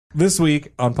This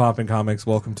week on PopnComics,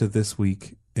 welcome to This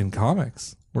Week in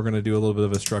Comics. We're going to do a little bit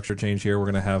of a structure change here.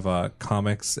 We're going to have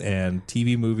comics and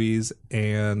TV movies,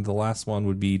 and the last one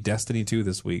would be Destiny 2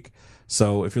 this week.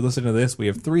 So if you're listening to this, we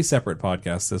have 3 separate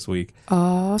podcasts this week.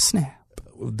 Oh, snap.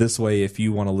 This way, if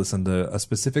you want to listen to a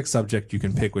specific subject, you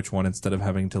can pick which one instead of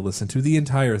having to listen to the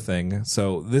entire thing.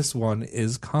 So this one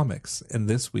is comics, and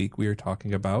this week we are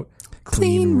talking about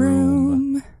Clean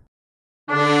Room.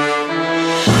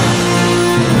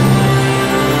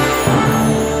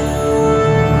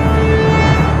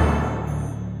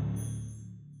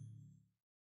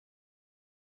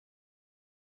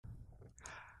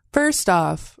 First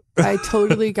off, I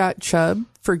totally got Chubb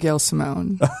for Gail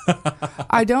Simone.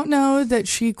 I don't know that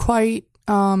she quite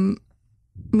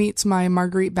meets my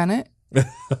Marguerite Bennett,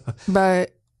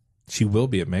 but she will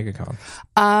be at MegaCon.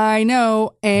 I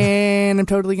know, and I'm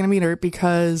totally going to meet her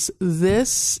because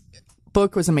this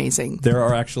book was amazing. There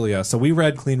are actually, so we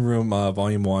read Clean Room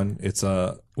Volume 1. It's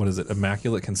what is it?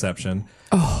 Immaculate Conception.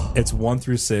 Oh. It's 1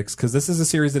 through 6 because this is a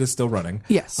series that is still running.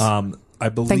 Yes. I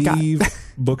believe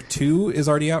book 2 is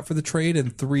already out for the trade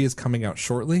and 3 is coming out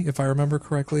shortly, if I remember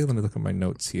correctly. Let me look at my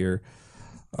notes here.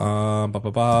 July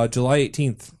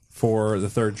 18th for the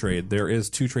 3rd trade. There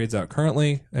is 2 trades out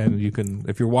currently, and you can,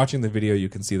 if you're watching the video, you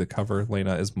can see the cover.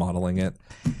 Lena is modeling it,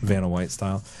 Vanna White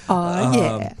style.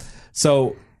 Yeah.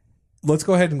 So let's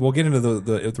go ahead and we'll get into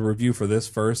the review for this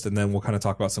first, and then we'll kind of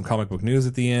talk about some comic book news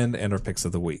at the end and our picks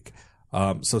of the week.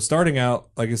 So starting out,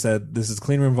 like I said, this is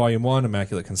Clean Room Volume 1,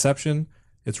 Immaculate Conception.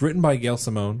 It's written by Gail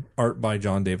Simone, art by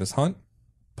John Davis Hunt,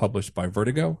 published by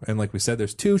Vertigo. And like we said,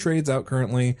 there's 2 trades out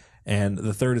currently, and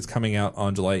the 3rd is coming out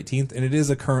on July 18th. And it is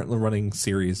a currently running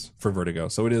series for Vertigo.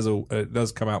 So it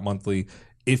does come out monthly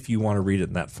if you want to read it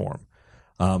in that form.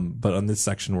 But on this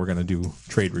section, we're going to do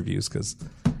trade reviews because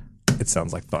it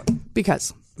sounds like fun.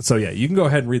 So yeah, you can go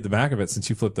ahead and read the back of it since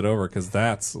you flipped it over, because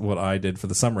that's what I did for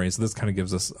the summary. So this kind of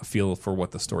gives us a feel for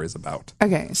what the story is about.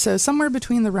 Okay, so somewhere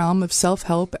between the realm of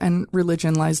self-help and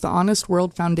religion lies the Honest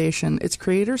World Foundation. Its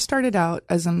creator started out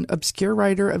as an obscure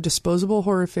writer of disposable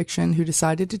horror fiction who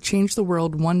decided to change the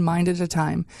world one mind at a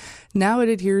time. Now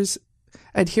it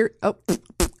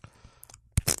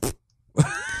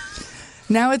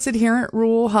Now it's adherent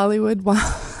rule Hollywood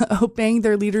while obeying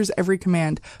their leader's every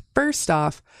command. First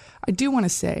off, I do want to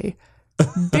say,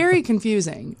 very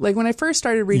confusing. Like when I first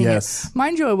started reading it,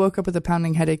 mind you, I woke up with a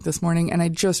pounding headache this morning, and I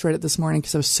just read it this morning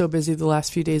because I was so busy the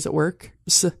last few days at work,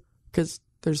 because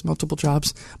there's multiple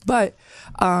jobs. But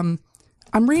I'm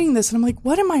reading this, and I'm like,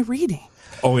 what am I reading?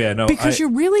 Oh, yeah, no. Because you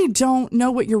really don't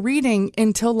know what you're reading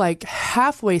until like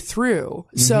halfway through.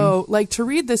 Mm-hmm. So like to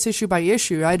read this issue by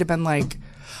issue, I'd have been like,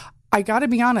 I got to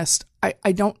be honest,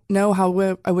 I don't know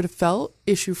how I would have felt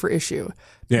issue for issue.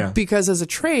 Yeah. Because as a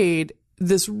trade,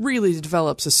 this really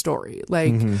develops a story.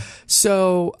 Like,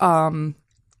 so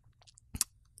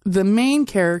the main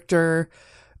character,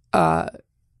 I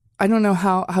don't know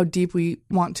how deep we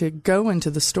want to go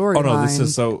into the story. Oh, no, this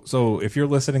is so if you're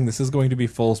listening, this is going to be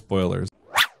full spoilers.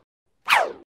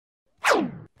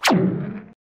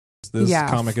 This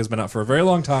comic has been out for a very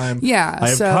long time. Yeah. I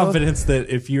have confidence that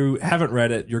if you haven't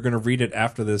read it, you're going to read it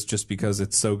after this just because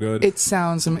it's so good. It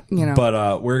sounds,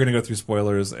 But we're going to go through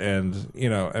spoilers, and,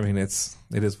 I mean, it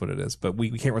is what it is. But we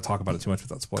can't really talk about it too much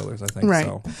without spoilers, I think. Right.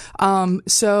 So.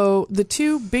 So the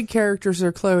 2 big characters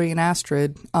are Chloe and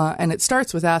Astrid, and it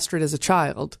starts with Astrid as a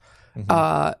child.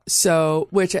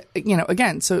 Which,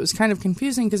 again, so it was kind of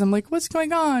confusing because I'm like, what's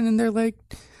going on? And they're like,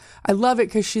 I love it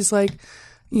because she's like,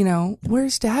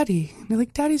 where's Daddy? And they're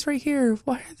like, Daddy's right here.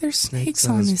 Why are there snakes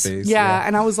on his face? Yeah.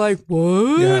 And I was like,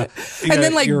 what? Yeah. And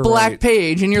then like black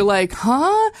page, and you're like,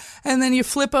 huh? And then you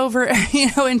flip over,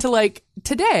 into like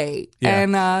today. Yeah.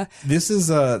 And this is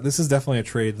definitely a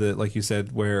trade that, like you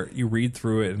said, where you read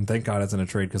through it, and thank God it's in a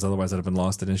trade because otherwise I'd have been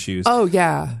lost in issues. Oh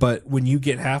yeah. But when you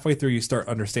get halfway through, you start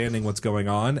understanding what's going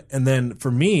on. And then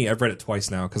for me, I've read it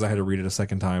twice now because I had to read it a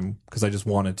second time because I just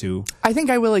wanted to. I think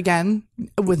I will again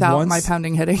without my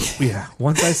pounding headache. Yeah.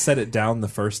 Once I set it down the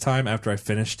first time after I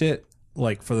finished it,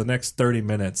 like for the next 30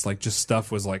 minutes, like just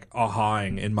stuff was like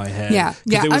ahawing in my head. Yeah.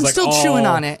 Yeah. I'm like still chewing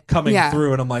on it. Coming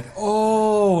through, and I'm like,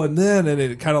 and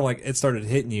it kind of like it started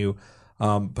hitting you.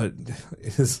 But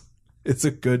it's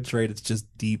a good trade. It's just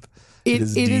deep. It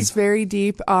is very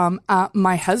deep.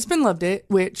 My husband loved it,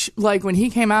 which like when he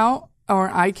came out, or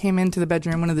I came into the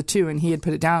bedroom, one of the 2, and he had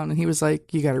put it down, and he was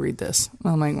like, you got to read this.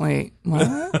 And I'm like, wait,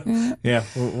 what? Yeah.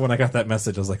 When I got that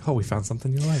message, I was like, oh, we found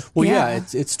something you like. Well, yeah,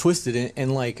 it's twisted.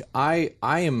 And like, I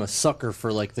am a sucker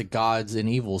for like the gods and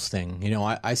evils thing.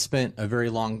 I spent a very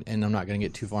long, and I'm not going to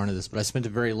get too far into this, but I spent a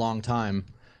very long time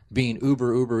being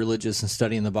uber religious and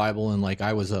studying the Bible, and like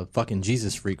I was a fucking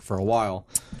Jesus freak for a while.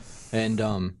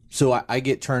 And so I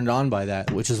get turned on by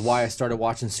that, which is why I started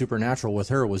watching Supernatural with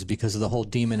her, was because of the whole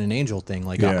demon and angel thing.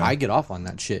 Like I get off on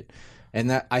that shit. And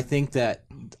that I think that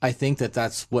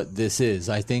that's what this is.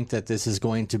 I think that this is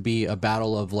going to be a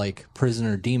battle of like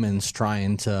prisoner demons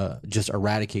trying to just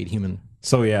eradicate human.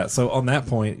 So on that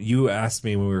point, you asked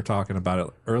me when we were talking about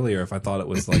it earlier if I thought it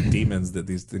was like demons that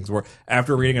these things were.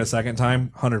 After reading it a second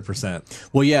time, 100%.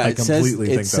 Well, yeah, I completely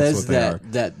think that's what they are.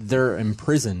 That they're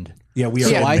imprisoned. Yeah, we are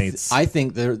inmates. I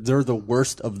think they're the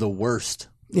worst of the worst.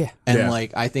 Yeah. And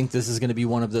like I think this is going to be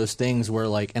one of those things where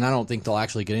like, and I don't think they'll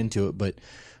actually get into it, but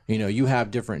you know, you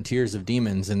have different tiers of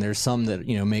demons, and there's some that,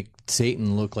 you know, make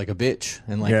Satan look like a bitch,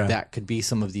 and like that could be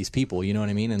some of these people, you know what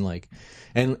I mean? And like,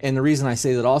 and the reason I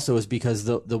say that also is because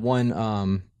the one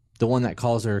that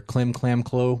calls her Clem Clam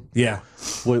Clo,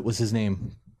 what was his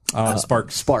name?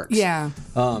 Sparks. Yeah.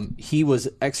 He was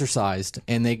exorcised,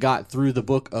 and they got through the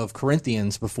book of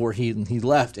Corinthians before he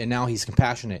left, and now he's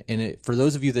compassionate. And for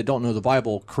those of you that don't know the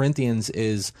Bible, Corinthians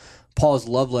is Paul's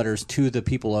love letters to the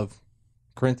people of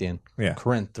Corinth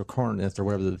or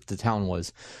whatever the town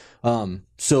was.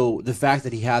 So the fact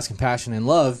that he has compassion and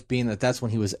love, being that that's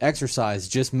when he was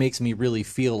exorcised, just makes me really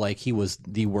feel like he was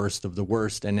the worst of the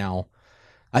worst, and now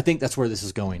I think that's where this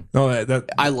is going. No,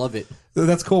 I love it.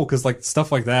 That's cool because like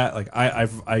stuff like that. Like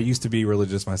I used to be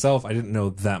religious myself. I didn't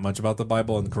know that much about the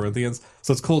Bible and Corinthians,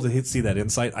 so it's cool to see that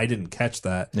insight. I didn't catch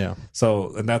that. Yeah.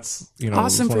 So and that's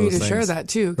awesome for you to share that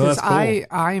too, because cool.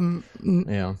 I'm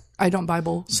I don't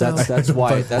Bible, so that's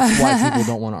why people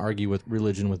don't want to argue with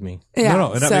religion with me. Yeah,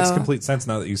 no, and that makes complete sense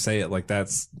now that you say it. Like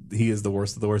he is the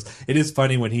worst of the worst. It is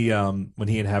funny when he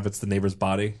inhabits the neighbor's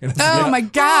body. Oh my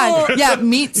god! Yeah,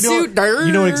 meat suit.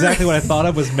 You know exactly what I thought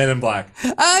of was Men in Black.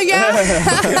 Oh yeah,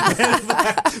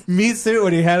 meat suit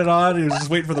when he had it on. He was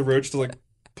just waiting for the roach to like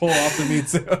pull off the meat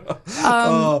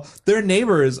suit. Their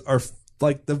neighbors are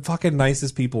like the fucking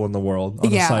nicest people in the world,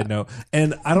 on a side note.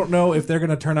 And I don't know if they're going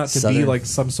to turn out to be like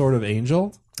some sort of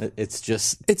angel. It's a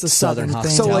southern thing.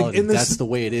 hospitality. So like in this, that's the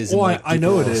way it is. Well, like I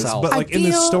know it is, South. but like in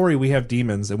this story, we have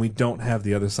demons and we don't have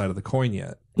the other side of the coin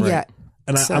yet. Right? Yeah.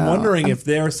 And I'm wondering if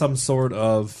they're some sort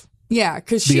of... Yeah,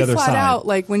 because she flat out,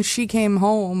 like, when she came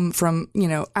home from,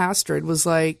 Astrid, was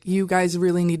like, you guys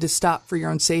really need to stop for your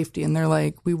own safety. And they're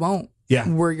like, we won't. Yeah.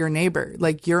 We're your neighbor.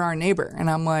 Like, you're our neighbor. And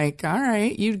I'm like, all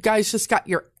right, you guys just got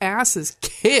your asses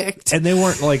kicked. And they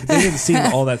weren't like, they didn't seem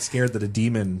all that scared that a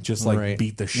demon just like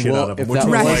beat the shit out of them. Which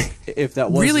was like, if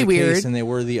that was really the weird. case and they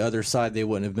were the other side, they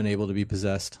wouldn't have been able to be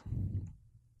possessed.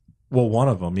 Well, one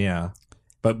of them, yeah.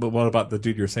 But what about the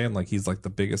dude you're saying? Like he's like the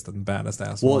biggest and baddest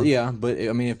asshole. Well, yeah, but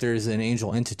I mean, if there's an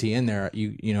angel entity in there,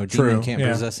 demon can't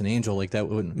possess an angel like that.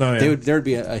 Wouldn't there'd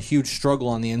be a huge struggle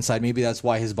on the inside. Maybe that's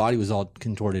why his body was all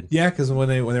contorted. Yeah, because when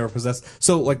they were possessed.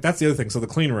 So like that's the other thing. So the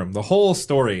clean room, the whole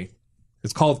story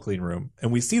is called Clean Room,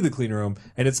 and we see the clean room,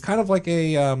 and it's kind of like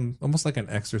a almost like an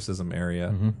exorcism area.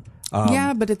 Mm-hmm.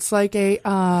 Yeah, but it's like a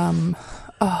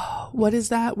what is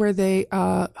that? Where they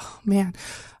man.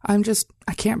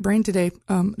 I can't brain today.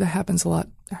 That happens a lot.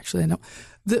 Actually, I know.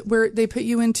 Where they put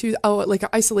you into, like an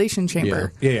isolation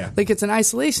chamber. Yeah. Like it's an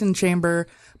isolation chamber,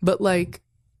 but like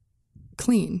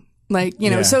clean. Like,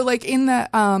 so like in the,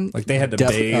 like they had to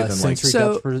bathe and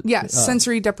like,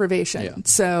 sensory deprivation. Yeah.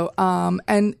 So,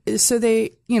 and so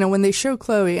they, when they show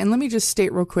Chloe, and let me just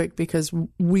state real quick, because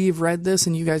we've read this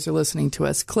and you guys are listening to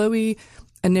us. Chloe,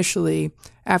 initially,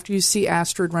 after you see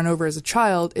Astrid run over as a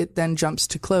child, it then jumps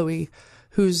to Chloe,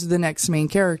 who's the next main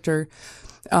character.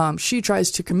 She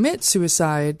tries to commit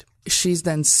suicide. She's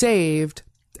then saved,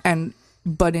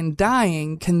 but in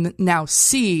dying can now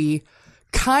see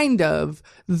kind of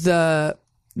the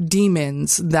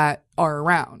demons that are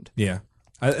around. Yeah.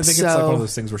 I think it's like one of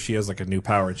those things where she has like a new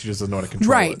power and she just doesn't know how to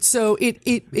control it. Right. So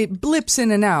it blips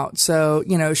in and out. So,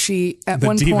 she at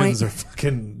one point... The demons are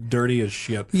fucking dirty as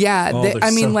shit. Yeah. Good.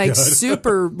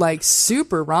 super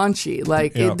raunchy.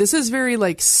 Like this is very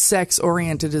like sex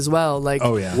oriented as well. Like,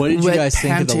 oh yeah. What did you guys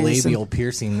think of the labial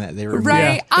piercing that they removed?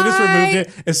 Right. Yeah, they just removed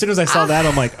it. As soon as I saw that,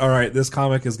 I'm like, all right, this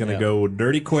comic is going to go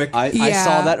dirty quick. I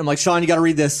saw that. I'm like, Sean, you got to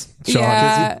read this. Sean,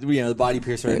 yeah. The body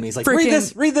piercer in me. He's like, read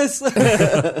this.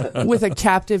 With a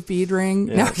captive bead ring.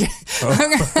 Yeah.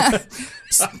 No,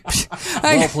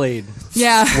 Well played.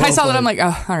 Yeah, I saw that. I'm like,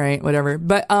 oh, all right, whatever.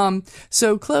 But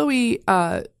so Chloe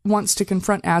wants to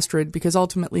confront Astrid because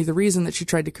ultimately the reason that she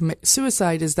tried to commit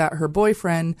suicide is that her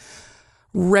boyfriend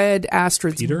read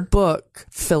Astrid's book,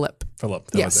 Philip. Philip.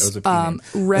 Yes. That was a P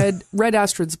name. read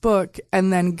Astrid's book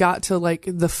and then got to like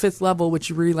the 5th level, which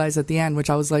you realize at the end, which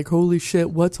I was like, holy shit,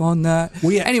 what's on that?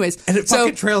 Well, yeah. Anyways. And it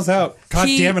fucking trails out. God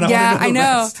damn it. I know.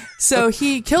 Rest. So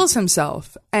he kills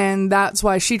himself, and that's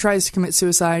why she tries to commit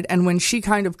suicide. And when she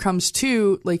kind of comes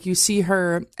to, like, you see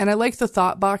her, and I like the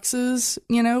thought boxes,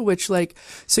 you know, which like,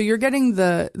 so you're getting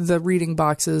the reading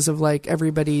boxes of like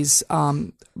everybody's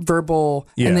verbal,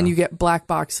 and then you get black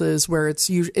boxes where it's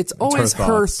always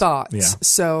her thoughts. Yeah.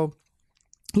 So,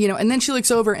 you know, and then she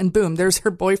looks over and boom, there's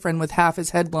her boyfriend with half his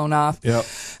head blown off. Yep.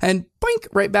 And boink,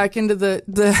 right back into the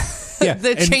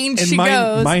change she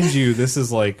goes. Mind you, this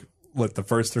is like, what, the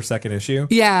first or second issue?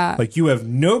 Yeah. Like, you have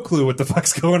no clue what the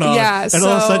fuck's going on. Yeah, and all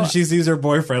of a sudden she sees her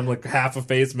boyfriend, like, half a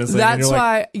face missing. That's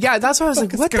why, that's why I was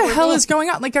like, what the hell is going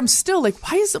on? Like, I'm still like,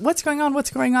 what's going on?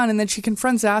 What's going on? And then she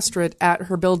confronts Astrid at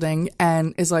her building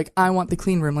and is like, I want the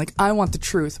clean room. Like, I want the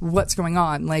truth. What's going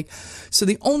on? Like, so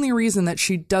the only reason that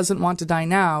she doesn't want to die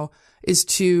now is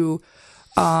to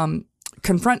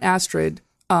confront Astrid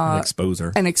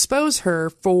and expose her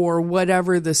for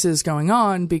whatever this is going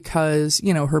on, because,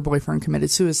 you know, her boyfriend committed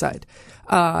suicide.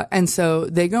 And so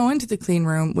they go into the clean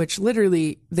room, which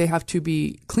literally they have to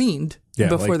be cleaned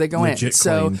before like they go in.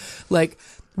 So like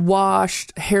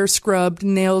washed, hair scrubbed,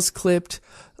 nails clipped,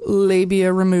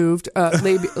 labia removed,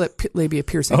 labia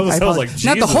piercing. Oh, sounds like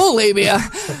not the Jesus. whole labia.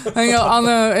 You know, on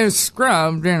the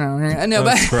scrubbed, you know. No,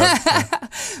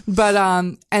 but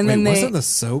and then wasn't the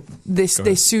soap? They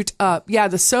suit up. Yeah,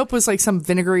 the soap was like some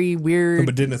vinegary weird.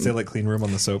 But didn't it say like clean room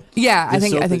on the soap? Yeah, I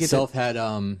think soap it itself had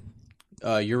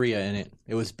urea in it.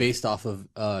 It was based off of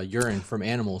urine from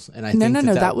animals, and I think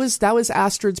that was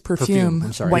Astrid's perfume.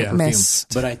 I'm sorry, white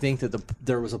mist. But I think that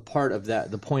there was a part of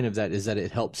that. The point of that is that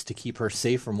it helps to keep her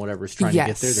safe from whatever's trying to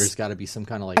get there. There's got to be some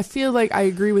kind of like. I feel like I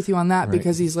agree with you on that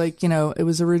because he's like, you know, it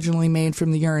was originally made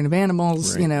from the urine of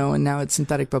animals, you know, and now it's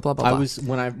synthetic. Blah blah blah. I was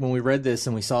when we read this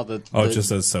and we saw the it just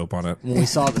says soap on it. When we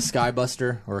saw the Sky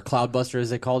Buster or Cloud Buster as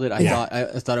they called it, I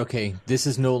thought, okay, this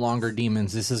is no longer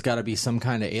demons. This has got to be some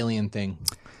kind of alien thing.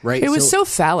 Right. It was so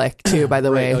phallic too, by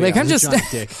the way. Like I'm just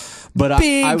dick. But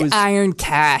big I was iron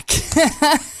cack.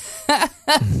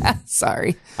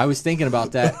 Sorry. I was thinking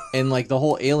about that, and like the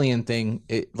whole alien thing,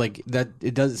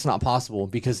 it's not possible,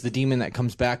 because the demon that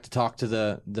comes back to talk to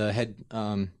the head,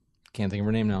 can't think of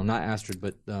her name now. Not Astrid,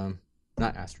 but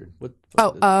not Astrid. What?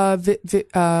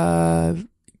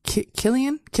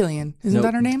 Killian? Isn't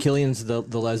that her name? Killian's the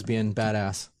lesbian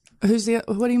badass. Who's the?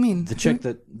 What do you mean? The chick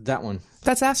that one.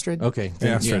 That's Astrid. Okay. Yeah,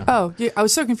 Astrid. Oh, yeah, I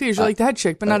was so confused. You're like the head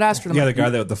chick, but not Astrid. Yeah, the guy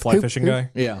the fly fishing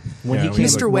guy. Yeah. When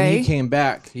he came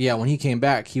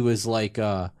back, he was like,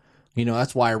 you know,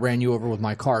 that's why I ran you over with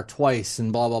my car twice,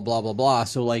 and blah blah blah blah blah.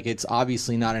 So like, it's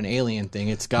obviously not an alien thing.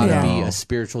 It's got to be a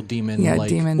spiritual demon. Yeah, like,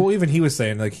 demon. Well, even he was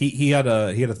saying like he had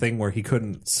a thing where he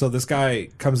couldn't. So this guy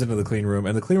comes into the clean room,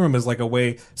 and the clean room is like a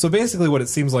way. So basically, what it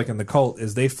seems like in the cult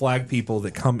is they flag people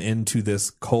that come into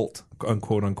this cult,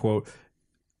 unquote unquote,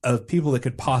 of people that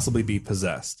could possibly be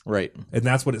possessed. Right. And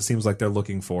that's what it seems like they're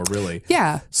looking for, really.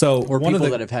 Yeah. So or people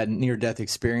that have had near-death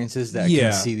experiences that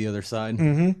can see the other side.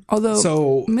 Mm-hmm.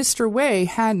 Although Mr. Way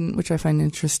hadn't, which I find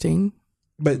interesting.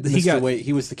 But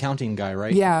he was the counting guy,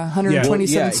 right? Yeah,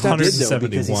 127 steps. He did, though,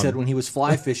 because he said when he was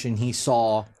fly fishing, he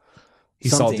saw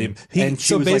saw demons. And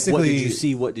she was like, what did you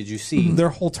see? What did you see? Their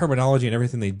whole terminology and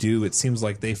everything they do, it seems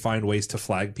like they find ways to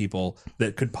flag people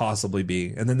that could possibly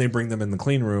be. And then they bring them in the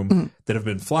clean room that have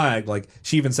been flagged. Like,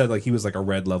 she even said, like, he was like a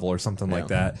red level or something like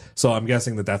that. So I'm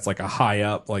guessing that that's like a high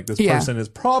up. Like, this person is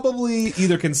probably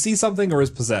either can see something or is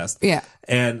possessed. Yeah.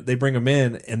 And they bring him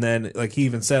in. And then, like, he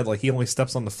even said, like, he only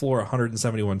steps on the floor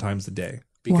 171 times a day.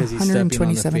 Because he's stepping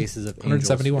on the faces of angels.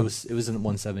 171. It was in the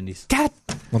 170s. God.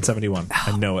 171.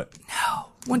 I know it. No.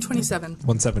 127.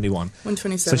 171.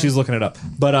 127. So she's looking it up.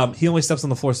 But he only steps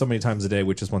on the floor so many times a day,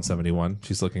 which is 171.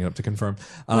 She's looking it up to confirm.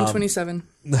 127.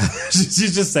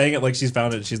 She's just saying it like she's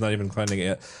found it. She's not even finding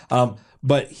it yet.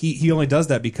 But he only does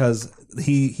that because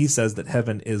he says that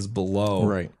heaven is below.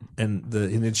 Right. And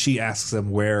then she asks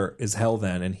him, where is hell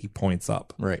then? And he points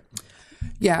up. Right.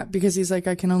 Yeah, because he's like,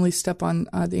 I can only step on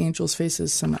the angels'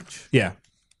 faces so much. Yeah.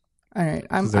 All right.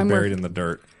 They're buried in the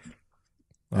dirt.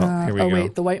 Oh, here we go.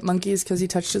 Wait, the white monkeys because he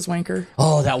touched his wanker.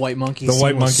 Oh, that white monkey. The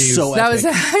white monkey. So that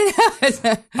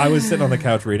epic. I was sitting on the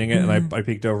couch reading it, and I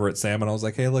peeked over at Sam, and I was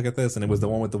like, "Hey, look at this!" And it was the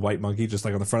one with the white monkey, just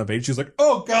like on the front page. She was like,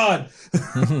 "Oh God!"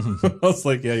 I was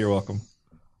like, "Yeah, you're welcome."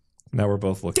 Now we're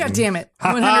both looking. God damn it!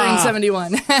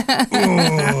 171.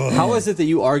 How is it that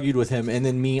you argued with him, and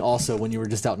then me also when you were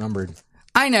just outnumbered?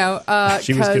 I know.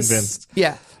 She was convinced.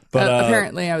 Yeah. But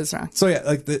apparently I was wrong. So yeah,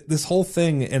 like this whole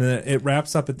thing, and it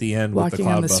wraps up at the end with the Walking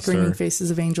on the Cloudbuster. screaming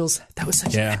faces of angels. That was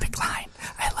such an epic line.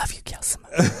 I love you,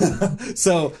 Kelsima.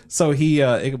 So he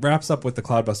it wraps up with the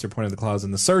Cloudbuster pointing at the clouds,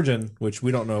 and the Surgeon, which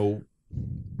we don't know.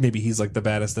 Maybe he's like the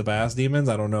baddest of bass demons.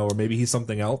 I don't know, or maybe he's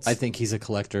something else. I think he's a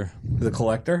collector. The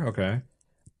Collector. Okay.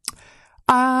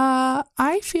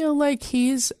 I feel like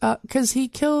he's because he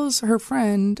kills her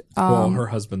friend. Well, her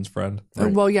husband's friend.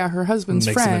 Right? Well, yeah, her husband's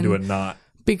Makes friend. him into a knot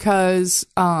Because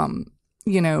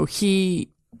he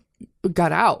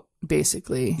got out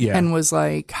basically and was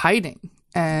like hiding,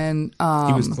 and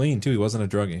he was clean too. He wasn't a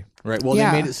druggie. Right. Well,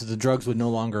 they made it so the drugs would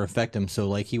no longer affect him. So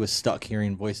like he was stuck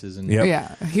hearing voices and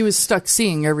he was stuck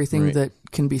seeing everything that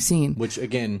can be seen. Which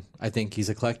again, I think he's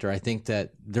a collector. I think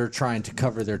that they're trying to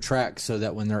cover their tracks so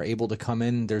that when they're able to come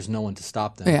in, there's no one to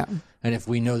stop them. Yeah. And if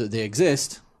we know that they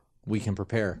exist, we can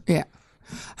prepare. Yeah.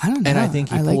 I don't know. And I think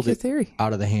he pulled it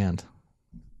out of the hand.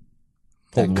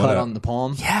 Pulled that cut on the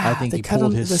palm. Yeah, I think he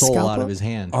pulled his soul scalpel out of his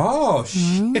hand. Oh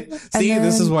shit! See,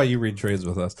 this is why you read trades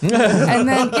with us. And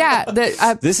then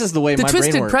this is the way the my brain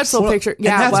twisted works. pretzel picture.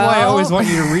 Yeah, and that's why I always want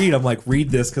you to read. I'm like, read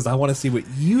this because I want to see what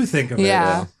you think of it.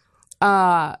 Yeah.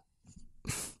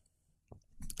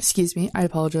 Excuse me. I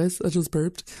apologize. I just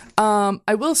burped.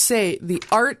 I will say the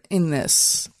art in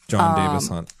this. John Davis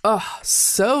Hunt. Oh,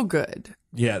 so good.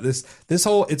 Yeah, this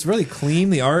whole it's really clean,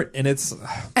 the art, and it's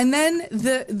and then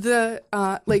the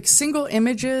like single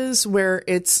images where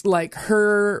it's like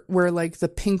her where like the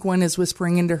pink one is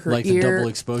whispering into her like ear, the double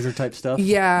exposure type stuff.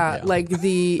 Yeah. Like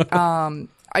the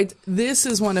this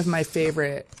is one of my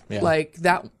favorite like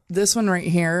that this one right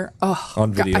here. Oh,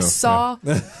 on video. God, I saw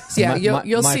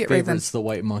you'll see it right then. It's the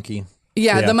white monkey.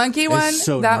 Yeah, the monkey one.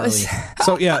 So that gnarly. was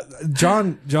so yeah.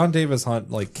 John Davis Hunt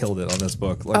like killed it on this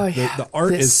book. Like the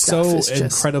art is so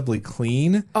incredibly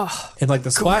clean. Oh, and like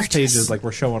the splash pages, like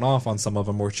we're showing off on some of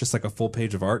them, where it's just like a full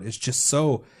page of art. It's just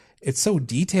so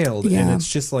detailed, and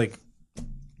it's just like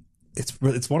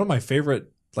it's one of my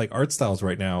favorite like art styles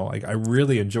right now. Like I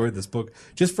really enjoyed this book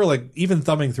just for like even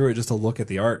thumbing through it just to look at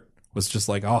the art was just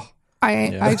like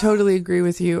I totally agree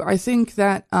with you. I think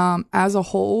that as a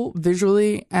whole,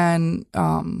 visually and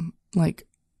like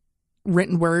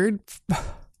written word.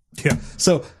 Yeah.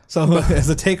 So as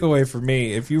a takeaway for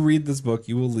me, if you read this book,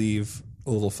 you will leave a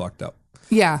little fucked up.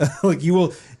 Yeah. Like you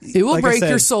will. It will break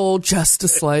your soul just a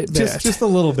slight bit. Just a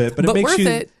little bit, but it makes worth you.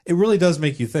 It really does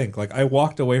make you think. Like I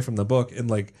walked away from the book and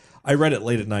like I read it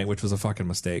late at night, which was a fucking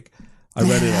mistake. I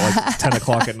read it at like 10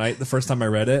 o'clock at night the first time I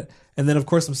read it. And then, of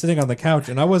course, I'm sitting on the couch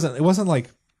and it wasn't like,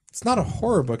 it's not a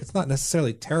horror book. It's not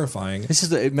necessarily terrifying. It's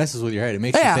just, it messes with your head. It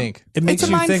makes you think. It makes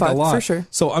you think a lot. For sure.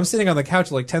 So I'm sitting on the couch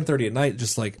at like 10:30 at night,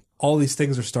 just like all these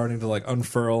things are starting to like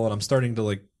unfurl and I'm starting to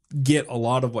like get a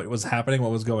lot of what was happening,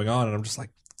 what was going on. And I'm just like,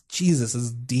 Jesus, this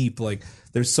is deep. Like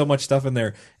there's so much stuff in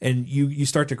there. And you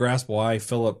start to grasp why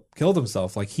Philip killed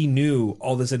himself. Like he knew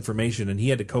all this information and he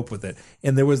had to cope with it.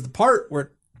 And there was the part where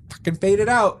it fucking faded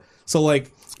out. So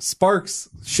like Sparks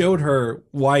showed her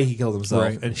why he killed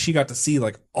himself, and she got to see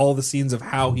like all the scenes of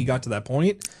how he got to that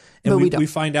point. And we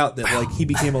find out that like he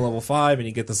became a level 5, and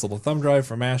you get this little thumb drive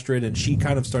from Astrid, and she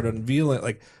kind of started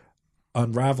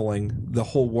unraveling the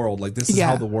whole world. Like this is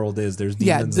how the world is. There's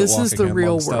demons. This is the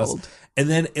real world. Us. And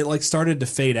then it like started to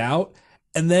fade out,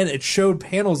 and then it showed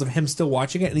panels of him still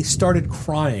watching it, and he started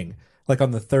crying. Like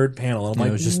on the third panel, and I'm like,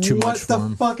 it was just too much for him. What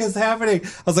the fuck is happening?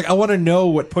 I was like, I want to know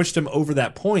what pushed him over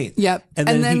that point. Yep. And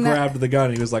then he grabbed the gun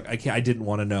and he was like, I didn't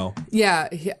want to know. Yeah.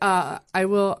 I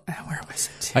will. Where was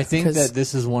it? I think that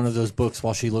this is one of those books.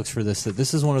 While she looks for this, that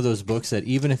this is one of those books that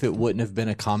even if it wouldn't have been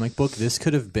a comic book, this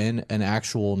could have been an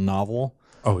actual novel.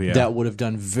 Oh yeah, that would have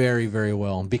done very, very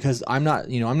well. Because I'm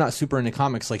not super into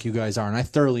comics like you guys are, and I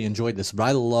thoroughly enjoyed this. But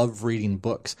I love reading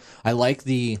books. I like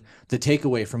the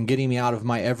takeaway from getting me out of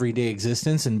my everyday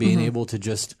existence and being able to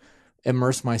just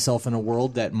immerse myself in a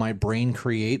world that my brain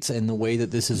creates. And the way that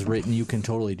this is written, you can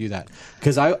totally do that.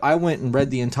 Because I went and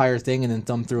read the entire thing and then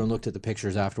thumbed through and looked at the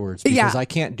pictures afterwards. Because I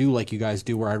can't do like you guys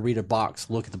do, where I read a box,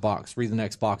 look at the box, read the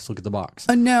next box, look at the box.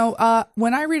 No,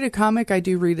 when I read a comic, I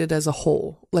do read it as a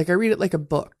whole. Like I read it like a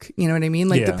book. You know what I mean?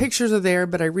 Like the pictures are there,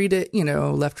 but I read it,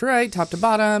 left to right, top to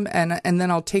bottom, and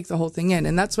then I'll take the whole thing in.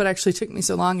 And that's what actually took me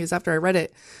so long, is after I read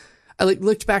it, I like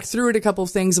looked back through it a couple of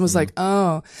things and was like,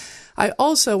 oh. I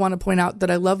also want to point out that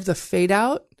I love the fade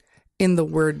out in the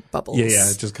word bubbles. Yeah,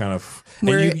 it just kind of,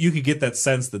 Where and you could get that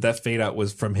sense that fade out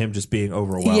was from him just being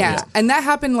overwhelmed. Yeah, and that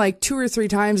happened like 2 or 3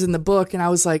 times in the book, and I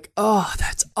was like, oh,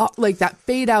 that's like that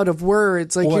fade out of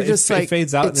words. Like you're just like, it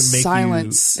fades out and it makes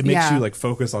silence. It makes you like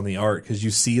focus on the art because you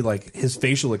see like his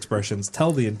facial expressions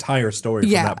tell the entire story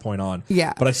from that point on.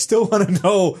 Yeah, but I still want to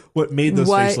know what made those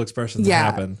facial expressions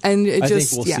happen. And I think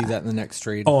we'll see that in the next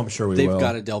trade. Oh, I'm sure we will. They've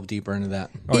got to delve deeper into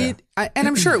that. And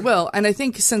I'm sure it will. And I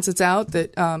think since it's out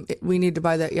that we need to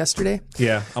buy that yesterday.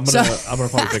 Yeah, I'm gonna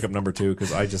probably pick up number 2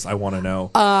 because I want to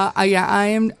know. I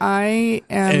am.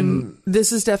 And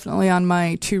this is definitely on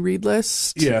my to read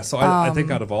list. Yeah, so I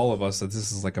think out of all of us, that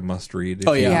this is like a must read.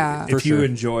 If you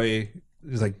enjoy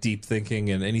like deep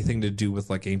thinking and anything to do with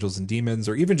like angels and demons,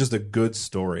 or even just a good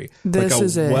story, this like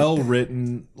is a well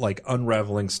written, like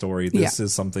unraveling story. This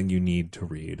is something you need to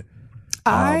read.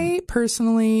 I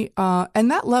personally, and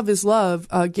that Love is Love,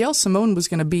 Gail Simone was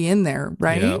going to be in there,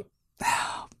 right? Yeah.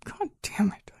 Oh, God damn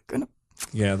it.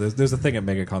 Yeah, there's a thing at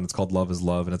MegaCon that's called Love is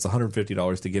Love, and it's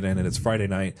 $150 to get in, and it's Friday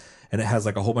night, and it has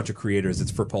like a whole bunch of creators.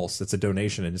 It's for Pulse. It's a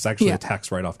donation, and it's actually a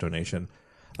tax write-off donation.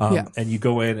 And you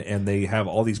go in, and they have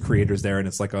all these creators there, and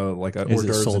it's like a hors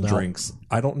d'oeuvres and drinks.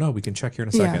 I don't know. We can check here in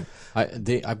a second.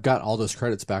 I've got all those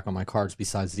credits back on my cards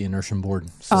besides the inertium board.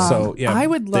 So yeah, I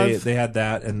would love they had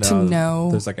that, and to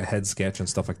know. There's like a head sketch and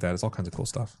stuff like that. It's all kinds of cool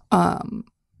stuff.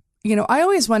 You know, I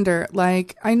always wonder,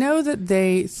 like, I know that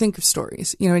they think of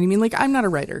stories, you know what I mean? Like, I'm not a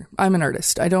writer. I'm an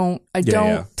artist. I don't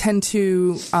tend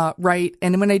to write.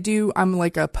 And when I do, I'm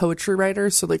like a poetry writer.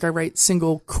 So like I write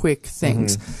single quick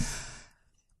things.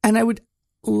 And I would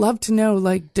love to know,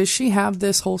 like, does she have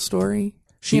this whole story?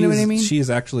 You know what I mean? She is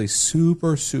actually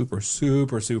super, super,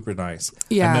 super, super nice.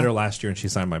 Yeah. I met her last year and she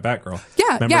signed my Batgirl.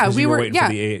 Yeah, remember, yeah.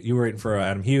 You were waiting for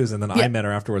Adam Hughes, and then I met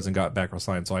her afterwards and got Batgirl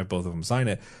signed, so I have both of them sign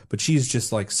it. But she's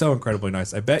just like so incredibly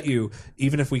nice. I bet you,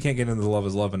 even if we can't get into the Love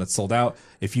is Love and it's sold out,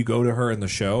 if you go to her in the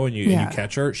show and you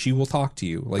catch her, she will talk to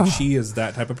you. Like she is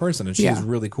that type of person, and she is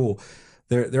really cool.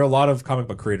 There are a lot of comic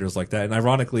book creators like that, and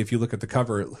ironically, if you look at the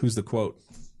cover, who's the quote?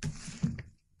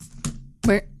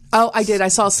 Where? Oh, I did. I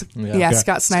saw. Scott Snyder.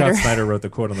 Scott Snyder wrote the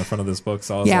quote on the front of this book,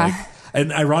 so I was like,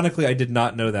 and ironically, I did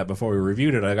not know that before we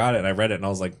reviewed it. I got it, and I read it, and I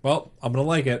was like, well, I'm gonna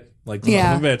like it. Like,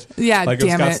 son of a bitch. Yeah, like,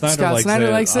 damn if Scott Snyder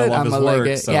likes it, I'm gonna like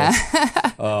it. So. Yeah.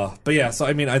 But yeah, so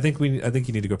I mean, I think you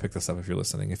need to go pick this up if you're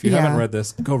listening. If you haven't read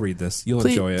this, go read this. You'll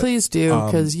enjoy it. Please do,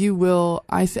 because you will.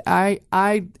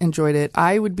 I enjoyed it.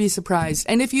 I would be surprised.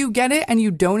 And if you get it and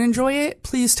you don't enjoy it,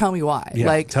 please tell me why. Yeah,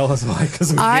 like, tell us why,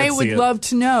 because I would love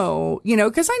to know. You know,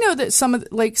 because I know that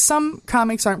some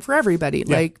comics aren't for everybody.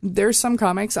 Yeah. Like there's some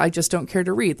comics I just don't care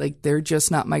to read. Like they're just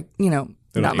not my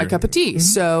not my cup of tea.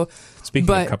 So. Speaking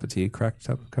of cup of tea, cracked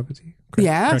cup of tea.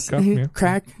 Crack.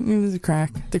 It was a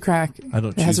crack. The crack. I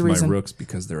don't choose my rooks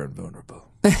because they're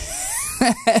invulnerable.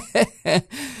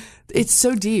 It's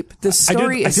so deep. The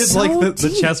story is so deep. I did like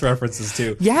the chess references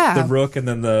too. Yeah. The rook and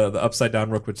then the upside down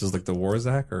rook, which is like the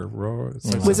Warzak or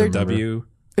Wizard W.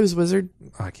 It was Wizard.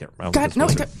 Oh, I can't remember. God, no,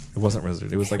 it wasn't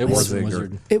Wizard. It was like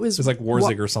Warzig. It was like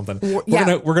Warzig or something.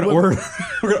 We're gonna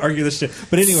argue this shit.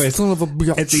 But anyways,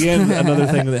 at the end, another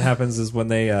thing that happens is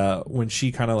when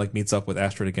she kind of like meets up with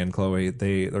Astrid again, Chloe,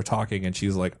 they're talking, and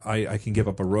she's like, I can give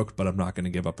up a rook, but I'm not going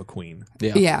to give up a queen.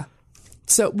 Yeah.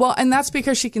 So, and that's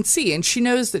because she can see, and she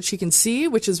knows that she can see,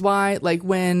 which is why, like,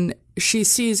 when she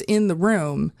sees in the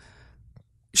room,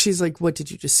 she's like, what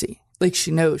did you just see? Like,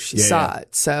 she knows she saw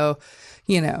it. So,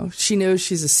 she knows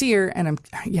she's a seer, and I'm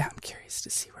curious to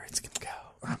see where it's going to go.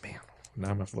 Oh, man. Now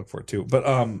I'm going to have to look for it, too.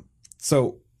 But,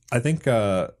 so I think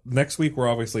next week we're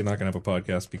obviously not going to have a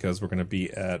podcast because we're going to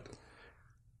be at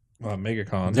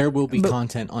MegaCon. There will be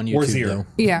content on YouTube, though.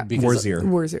 Yeah.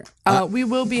 Warzir. We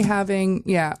will be having,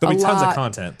 there'll be tons of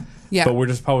content. Yeah. But we're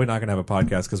just probably not going to have a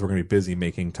podcast because we're going to be busy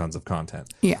making tons of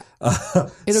content. Yeah.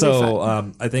 It'll be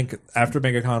fun. I think after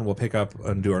MegaCon, we'll pick up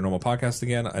and do our normal podcast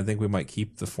again. I think we might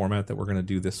keep the format that we're going to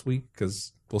do this week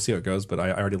because we'll see how it goes. But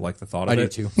I already like the thought of it. I do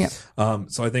too. Yeah.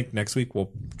 So I think next week we'll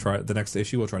try the next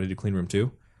issue. We'll try to do Clean Room 2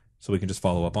 so we can just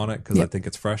follow up on it because I think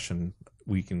it's fresh and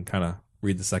we can kind of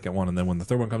read the second one. And then when the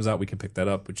third one comes out, we can pick that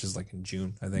up, which is like in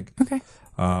June, I think. Okay.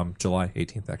 July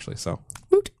 18th, actually. So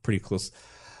pretty close.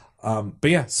 But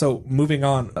yeah, so moving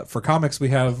on for comics, we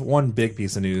have one big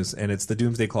piece of news, and it's the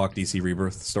Doomsday Clock DC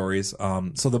Rebirth stories.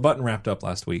 So the button wrapped up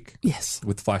last week,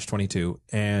 with Flash 22,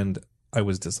 and I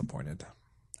was disappointed.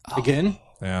 Again?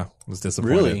 Yeah, I was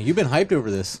disappointed. Really? You've been hyped over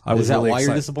this. Is that why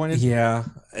you're disappointed? Yeah,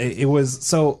 it was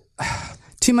so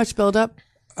too much buildup.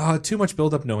 Too much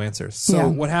buildup, no answers. So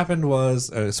what happened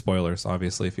was spoilers,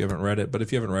 obviously, if you haven't read it. But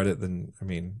if you haven't read it, then I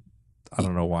mean, I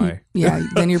don't know why. Yeah,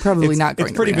 then you're probably not going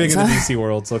It's pretty to big in read the it. DC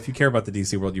world, so if you care about the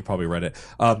DC world, you probably read it.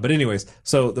 But anyways,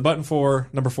 so the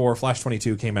number 4, Flash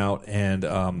 22 came out, and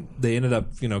they ended up,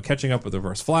 catching up with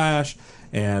Reverse Flash,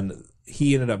 and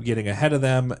he ended up getting ahead of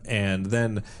them, and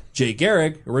then Jay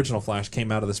Garrick, original Flash,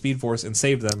 came out of the Speed Force and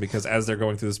saved them, because as they're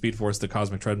going through the Speed Force, the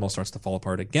cosmic treadmill starts to fall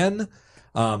apart again.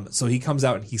 So he comes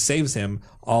out and he saves him,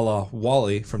 a la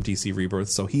Wally from DC Rebirth.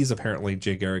 So he's apparently,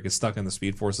 Jay Garrick is stuck in the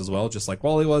Speed Force as well, just like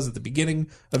Wally was at the beginning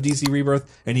of DC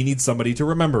Rebirth, and he needs somebody to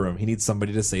remember him. He needs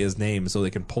somebody to say his name so they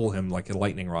can pull him like a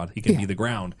lightning rod. He can be the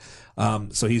ground.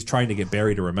 So he's trying to get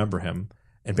Barry to remember him,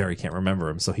 and Barry can't remember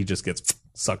him, so he just gets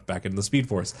sucked back into the Speed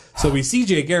Force. So we see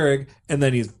Jay Garrick, and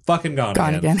then he's fucking gone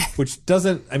again. Which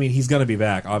doesn't, he's going to be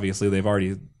back, obviously. They've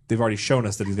already shown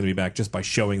us that he's going to be back just by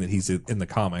showing that he's in the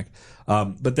comic.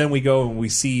 But then we go and we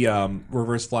see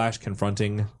Reverse Flash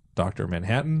confronting Dr.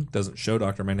 Manhattan. Doesn't show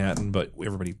Dr. Manhattan, but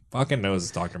everybody fucking knows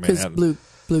it's Dr. Manhattan.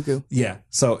 Blue goo. Yeah,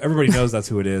 so everybody knows that's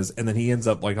who it is, and then he ends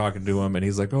up like talking to him, and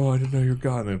he's like, "Oh, I didn't know you're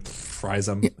gone," and fries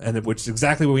him, which is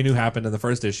exactly what we knew happened in the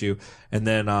first issue. And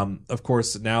then, of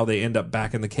course, now they end up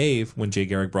back in the cave when Jay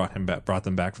Garrick brought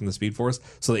them back from the Speed Force.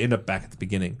 So they end up back at the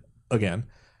beginning again,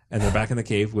 and they're back in the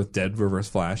cave with dead Reverse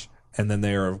Flash. And then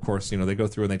they are, of course, they go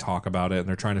through and they talk about it, and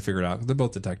they're trying to figure it out. They're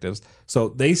both detectives, so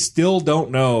they still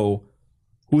don't know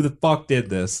who the fuck did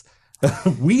this.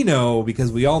 We know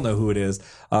because we all know who it is,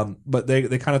 but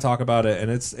they kind of talk about it,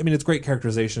 and it's great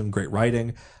characterization, great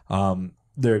writing.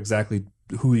 They're exactly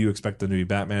who you expect them to be,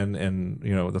 Batman and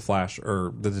the Flash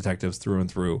or the detectives through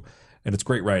and through, and it's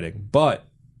great writing. But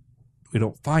we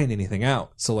don't find anything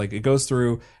out. So like it goes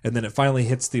through, and then it finally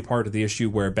hits the part of the issue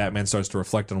where Batman starts to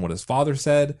reflect on what his father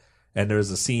said, and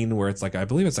there's a scene where it's like, I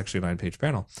believe it's actually a 9-page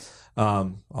panel.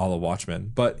 All the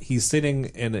Watchmen, but he's sitting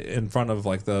in front of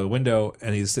like the window,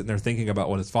 and he's sitting there thinking about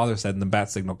what his father said, and the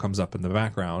bat signal comes up in the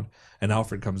background, and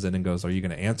Alfred comes in and goes, "Are you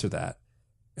going to answer that?"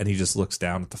 And he just looks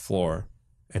down at the floor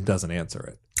and doesn't answer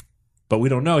it. But we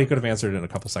don't know. He could have answered it a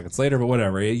couple seconds later, but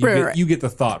whatever. You get the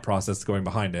thought process going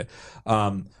behind it.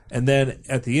 And then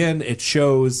at the end, it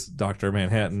shows Dr.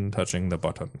 Manhattan touching the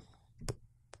button.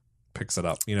 Picks it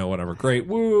up, whatever. Great.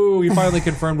 Woo! You finally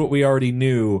confirmed what we already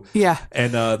knew. Yeah.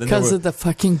 And then because of the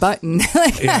fucking button.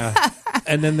 Yeah.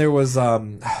 And then there was a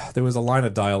line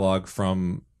of dialogue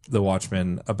from the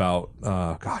Watchmen about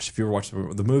if you ever watched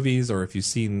the movies, or if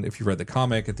you read the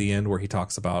comic at the end where he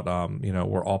talks about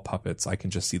we're all puppets, I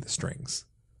can just see the strings.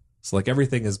 So like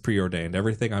everything is preordained.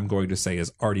 Everything I'm going to say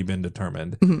has already been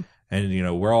determined. Mm-hmm.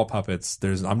 And we're all puppets.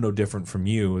 I'm no different from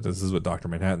you. This is what Dr.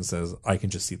 Manhattan says. I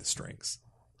can just see the strings.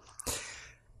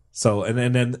 So and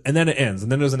then it ends,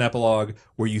 and then there's an epilogue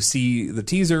where you see the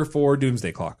teaser for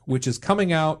Doomsday Clock, which is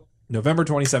coming out November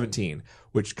 2017,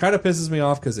 which kind of pisses me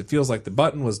off because it feels like the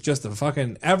button was just a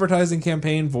fucking advertising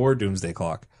campaign for Doomsday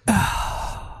Clock.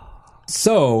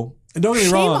 So, and don't get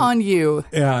me wrong. Shame on you.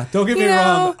 Yeah, don't get me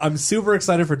wrong. I'm super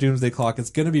excited for Doomsday Clock. It's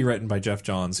going to be written by Jeff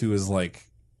Johns, who is like,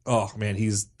 oh man,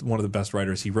 he's one of the best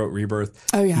writers. He wrote Rebirth.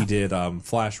 Oh yeah. He did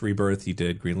Flash Rebirth. He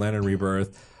did Green Lantern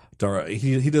Rebirth.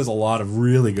 He does a lot of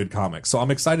really good comics, so I'm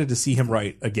excited to see him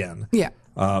write again. Yeah.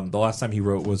 The last time he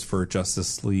wrote was for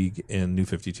Justice League in New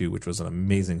 52, which was an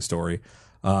amazing story.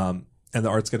 And the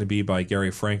art's going to be by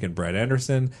Gary Frank and Brad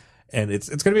Anderson, and it's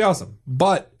going to be awesome.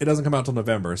 But it doesn't come out till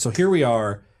November, so here we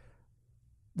are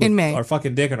with in May, our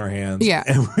fucking dick in our hands,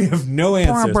 and we have no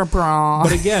answers.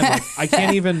 But again, like, I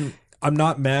can't even. I'm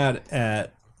not mad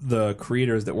at the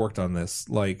creators that worked on this,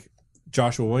 like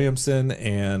Joshua Williamson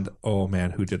and oh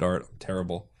man, who did art?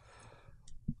 Terrible.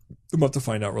 I'm about to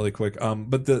find out really quick.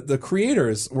 But the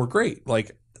creators were great.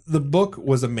 Like the book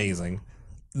was amazing.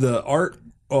 The art,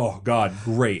 oh god,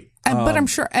 great. But I'm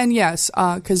sure, and yes,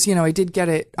 because I did get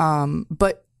it.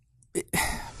 But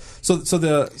so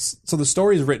the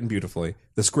story is written beautifully.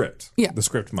 The script,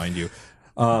 mind you.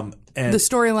 And the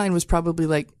storyline was probably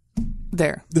like.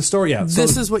 There. The story, yeah. So,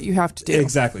 this is what you have to do.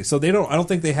 Exactly. So I don't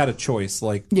think they had a choice.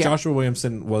 Like Joshua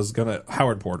Williamson was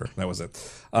Howard Porter. That was it.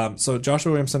 So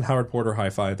Joshua Williamson, Howard Porter, High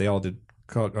Five. They all did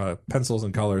pencils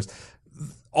and colors.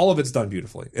 All of it's done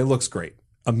beautifully. It looks great.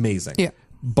 Amazing. Yeah.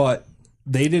 But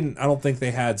I don't think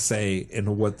they had say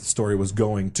in what the story was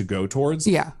going to go towards.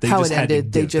 Yeah. How just it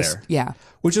ended. They just, there.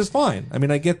 Which is fine. I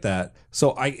mean, I get that.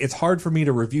 So it's hard for me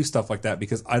to review stuff like that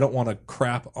because I don't want to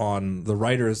crap on the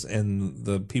writers and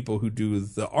the people who do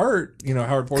the art,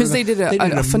 Howard Porter. Because they did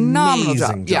a phenomenal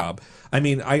job. Yeah. I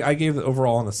mean, I gave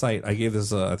overall on the site, I gave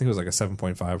this, I think it was like a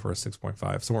 7.5 or a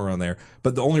 6.5, somewhere around there.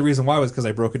 But the only reason why was because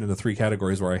I broke it into 3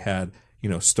 categories where I had,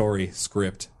 story,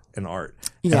 script, and art.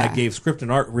 And I gave script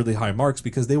and art really high marks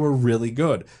because they were really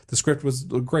good. The script was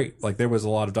great. Like, there was a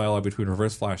lot of dialogue between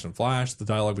Reverse Flash and Flash, the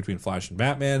dialogue between Flash and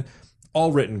Batman,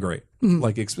 all written great.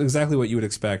 Like, exactly what you would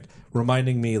expect,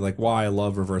 reminding me, like, why I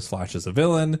love Reverse Flash as a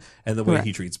villain and the way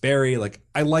he treats Barry. Like,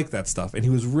 I like that stuff, and he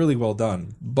was really well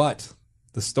done. But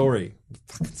the story,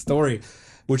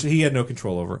 which he had no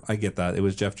control over. I get that. It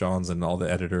was Jeff Johns and all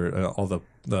the editors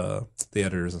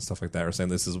and stuff like that are saying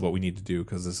this is what we need to do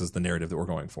because this is the narrative that we're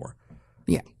going for.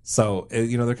 Yeah. So,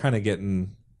 they're kind of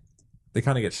they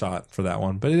kind of get shot for that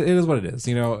one, but it is what it is.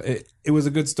 It was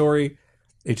a good story.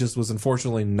 It just was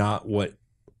unfortunately not what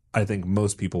I think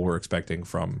most people were expecting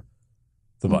from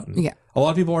the Button. Yeah. A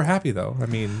lot of people are happy, though. I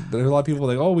mean, there's a lot of people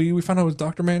like, oh, we found out it was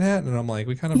Dr. Manhattan. And I'm like,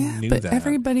 we kind of knew that.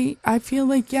 Everybody, I feel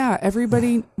like,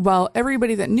 everybody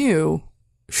that knew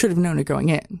should have known it going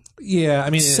in. Yeah, I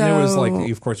mean, there was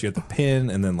like, of course, you had the pin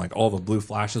and then like all the blue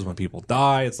flashes when people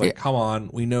die. It's like, come on,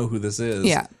 we know who this is.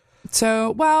 Yeah.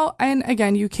 So, and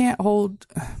again, you can't hold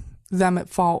them at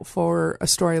fault for a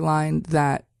storyline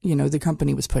that, the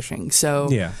company was pushing. So,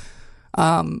 yeah.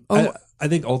 I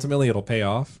think ultimately it'll pay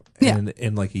off. And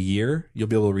in like a year, you'll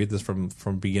be able to read this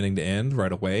from beginning to end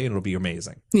right away, and it'll be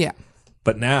amazing. Yeah.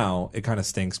 But now it kind of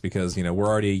stinks because, we're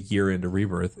already a year into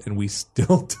Rebirth, and we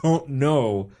still don't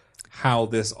know how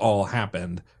this all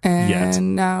happened yet.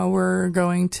 And now we're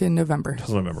going to November.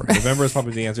 November is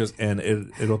probably the answers, and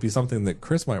it'll be something that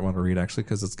Chris might want to read, actually,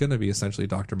 because it's going to be essentially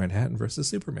Dr. Manhattan versus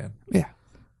Superman. Yeah.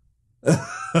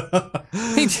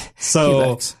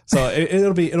 So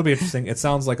it'll be interesting. It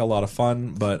sounds like a lot of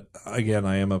fun, but again,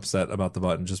 I am upset about the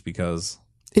Button just because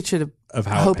it should have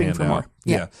hoping for more.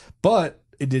 Yeah. But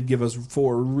it did give us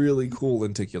 4 really cool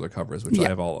lenticular covers, which I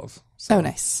have all of. So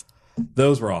nice.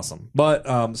 Those were awesome. But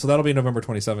so that'll be November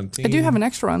 2017. I do have an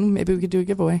extra one. Maybe we could do a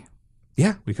giveaway.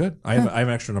 Yeah, we could. I have an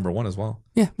extra number 1 as well.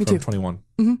 Yeah, me too. 21.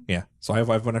 Mm-hmm. Yeah, so I have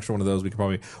one extra one of those.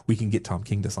 We can get Tom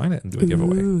King to sign it and do a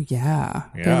giveaway. Ooh, yeah.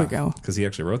 There we go. Because he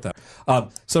actually wrote that.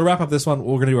 So to wrap up this one,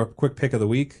 we're going to do a quick pick of the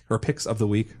week, or picks of the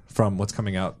week from what's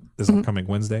coming out this upcoming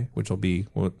Wednesday, which will be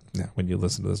when you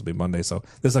listen to this will be Monday. So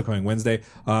this upcoming Wednesday,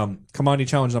 Commodity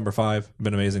Challenge number 5,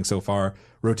 been amazing so far.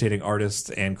 Rotating artists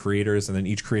and creators, and then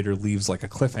each creator leaves like a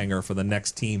cliffhanger for the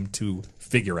next team to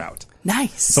figure out.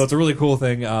 Nice. So it's a really cool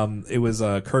thing. It was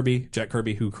Jack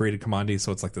Kirby, who created Commodity.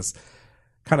 So it's like this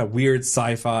kind of weird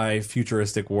sci-fi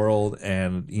futuristic world,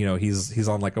 and he's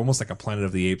on like almost like a Planet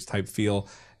of the Apes type feel,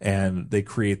 and they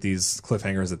create these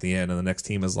cliffhangers at the end, and the next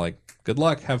team is like, good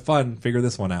luck, have fun, figure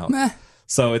this one out. Meh.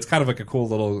 So it's kind of like a cool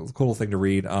little thing to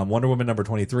read. Wonder Woman number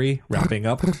 23, wrapping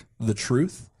up the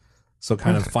truth. So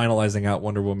kind of finalizing out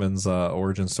Wonder Woman's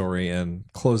origin story and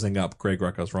closing up Greg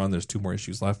Rucka's run. There's 2 more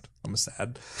issues left. I'm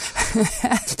sad.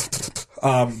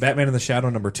 Batman in the Shadow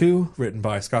number 2, written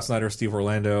by Scott Snyder, Steve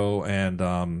Orlando, and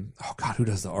who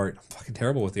does the art? I'm fucking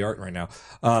terrible with the art right now.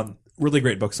 Really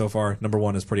great book so far. Number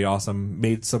 1 is pretty awesome.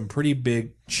 Made some pretty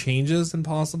big changes in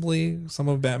possibly some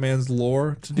of Batman's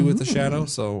lore to do with the Shadow.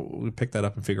 So we pick that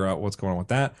up and figure out what's going on with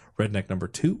that. Redneck number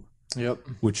 2. Yep.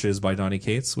 Which is by Donny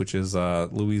Cates, which is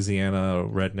Louisiana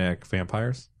redneck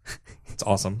vampires. It's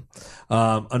awesome.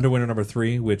 Underwinter number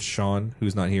 3, which Sean,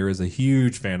 who's not here, is a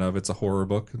huge fan of. It's a horror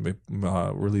book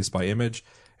released by Image,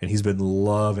 and he's been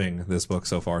loving this book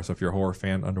so far. So if you're a horror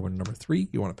fan, Underwinter number 3,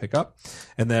 you want to pick up.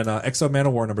 And then Exo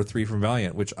Manowar number 3 from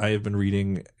Valiant, which I have been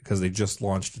reading because they just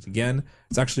launched it again.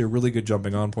 It's actually a really good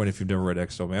jumping on point if you've never read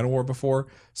Exo Manowar before.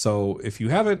 So if you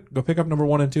haven't, go pick up number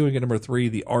 1 and 2 and get number 3.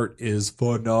 The art is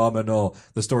phenomenal.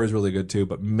 The story is really good too,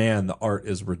 but man, the art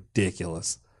is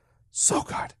ridiculous. So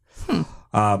good.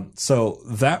 So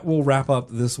that will wrap up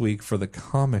this week for the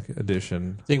comic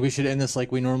edition. I think we should end this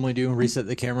like we normally do. Reset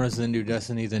the cameras, then do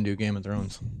Destiny, then do Game of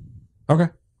Thrones. Okay.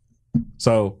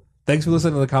 So thanks for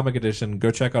listening to the comic edition.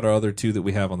 Go check out our other 2 that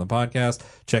we have on the podcast.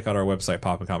 Check out our website,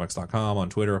 PopnComics.com, on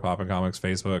Twitter, PopnComics,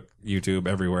 Facebook, YouTube,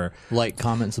 everywhere. Like,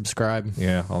 comment, subscribe.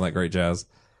 Yeah, all that great jazz.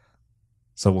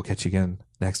 So we'll catch you again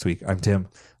next week. I'm Tim.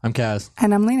 I'm Kaz.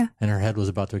 And I'm Lena. And her head was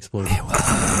about to explode.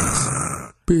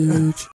 Bitch.